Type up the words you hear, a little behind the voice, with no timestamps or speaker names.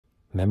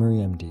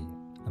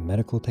MemoryMD, a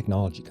medical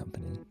technology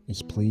company,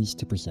 is pleased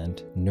to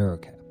present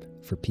NeuroCap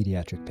for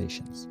pediatric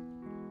patients.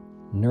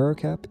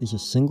 NeuroCap is a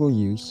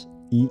single-use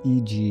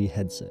EEG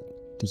headset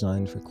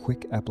designed for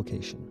quick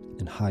application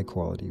and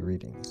high-quality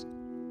readings.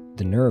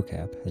 The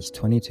NeuroCap has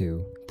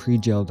 22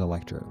 pre-gelled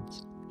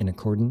electrodes in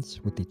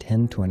accordance with the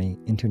 1020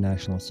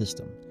 International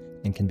System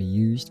and can be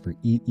used for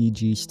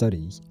EEG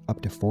studies up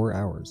to 4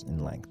 hours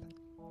in length.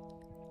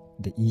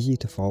 The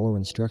easy-to-follow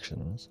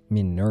instructions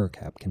mean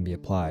NeuroCap can be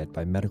applied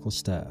by medical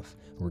staff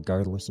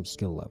regardless of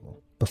skill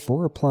level.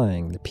 Before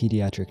applying the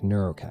pediatric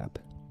NeuroCap,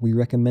 we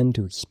recommend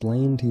to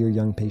explain to your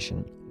young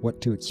patient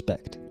what to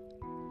expect.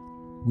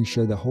 We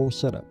show the whole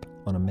setup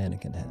on a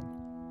mannequin head.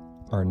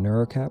 Our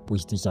NeuroCap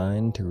was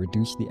designed to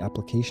reduce the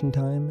application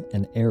time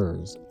and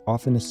errors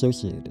often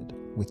associated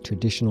with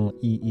traditional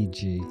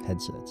EEG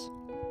headsets.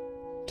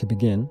 To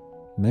begin,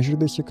 measure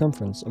the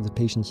circumference of the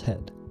patient's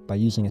head by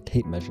using a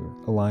tape measure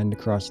aligned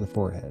across the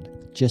forehead,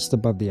 just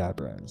above the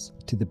eyebrows,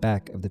 to the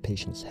back of the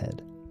patient's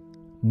head.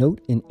 Note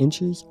in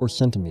inches or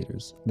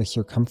centimeters the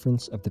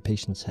circumference of the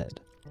patient's head.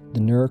 The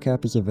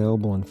NeuroCap is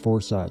available in 4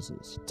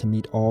 sizes to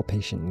meet all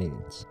patient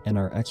needs, and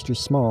our extra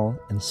small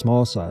and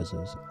small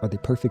sizes are the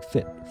perfect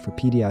fit for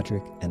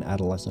pediatric and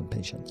adolescent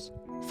patients.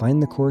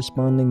 Find the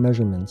corresponding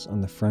measurements on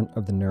the front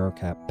of the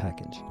NeuroCap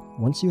package.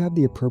 Once you have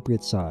the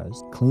appropriate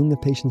size, clean the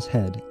patient's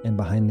head and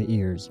behind the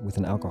ears with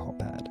an alcohol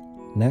pad.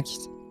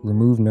 Next,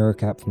 remove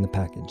NeuroCap from the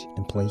package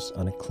and place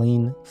on a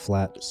clean,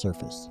 flat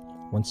surface.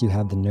 Once you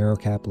have the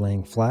NeuroCap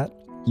laying flat,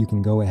 you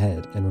can go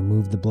ahead and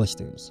remove the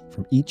blisters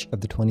from each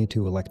of the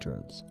 22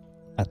 electrodes.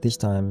 At this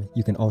time,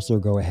 you can also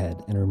go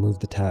ahead and remove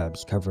the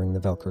tabs covering the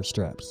Velcro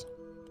straps.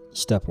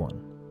 Step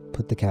 1.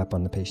 Put the cap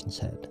on the patient's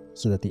head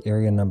so that the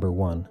area number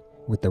 1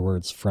 with the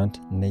words front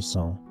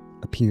naissant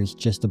appears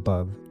just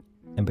above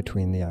and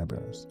between the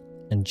eyebrows,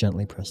 and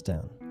gently press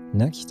down.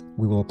 Next,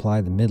 we will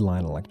apply the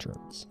midline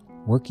electrodes.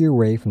 Work your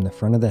way from the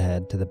front of the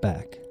head to the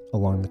back,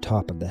 along the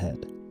top of the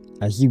head.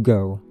 As you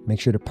go, make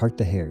sure to part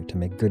the hair to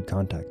make good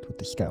contact with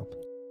the scalp.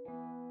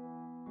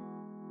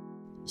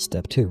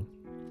 Step 2.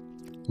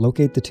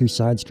 Locate the 2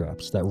 side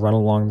straps that run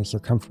along the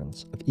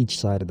circumference of each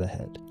side of the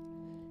head.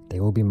 They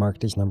will be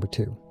marked as number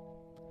 2.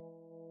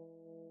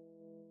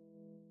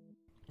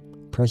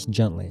 Press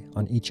gently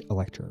on each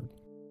electrode.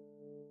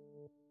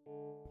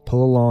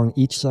 Pull along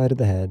each side of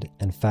the head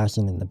and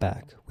fasten in the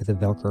back with a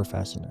Velcro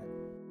fastener.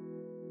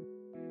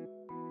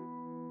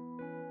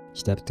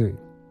 Step 3.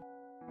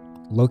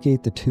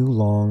 Locate the 2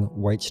 long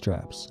white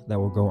straps that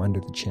will go under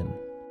the chin.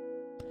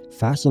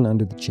 Fasten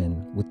under the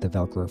chin with the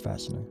Velcro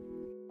fastener.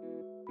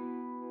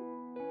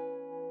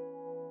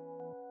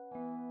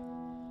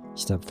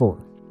 Step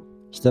 4.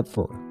 Step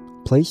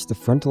 4. Place the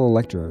frontal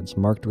electrodes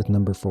marked with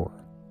number 4.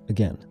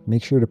 Again,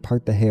 make sure to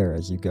part the hair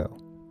as you go.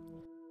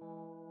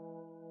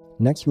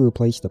 Next, we will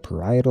place the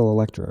parietal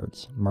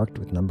electrodes marked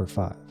with number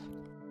 5.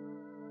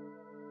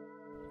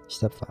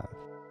 Step 5.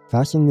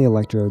 Fasten the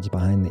electrodes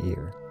behind the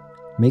ear.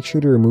 Make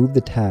sure to remove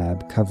the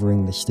tab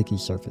covering the sticky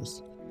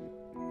surface.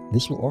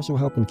 This will also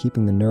help in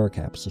keeping the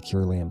NeuroCap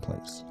securely in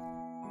place.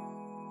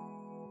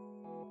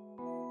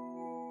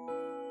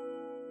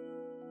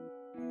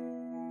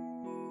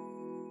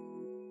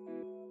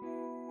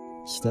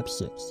 Step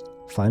 6.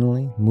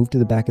 Finally, move to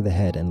the back of the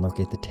head and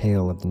locate the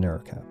tail of the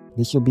NeuroCap.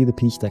 This will be the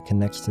piece that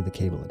connects to the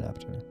cable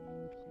adapter.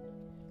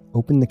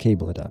 Open the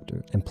cable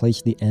adapter and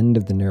place the end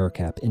of the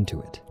NeuroCap into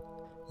it.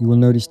 You will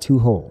notice 2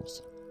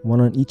 holes,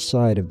 one on each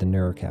side of the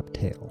NeuroCap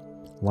tail.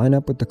 Line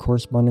up with the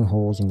corresponding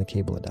holes in the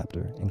cable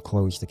adapter and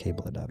close the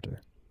cable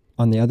adapter.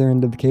 On the other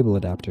end of the cable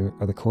adapter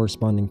are the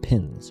corresponding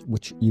pins,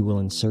 which you will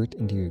insert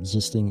into your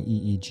existing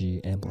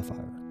EEG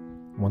amplifier.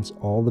 Once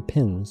all the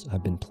pins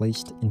have been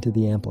placed into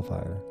the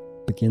amplifier,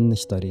 begin the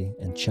study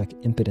and check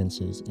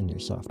impedances in your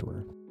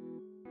software.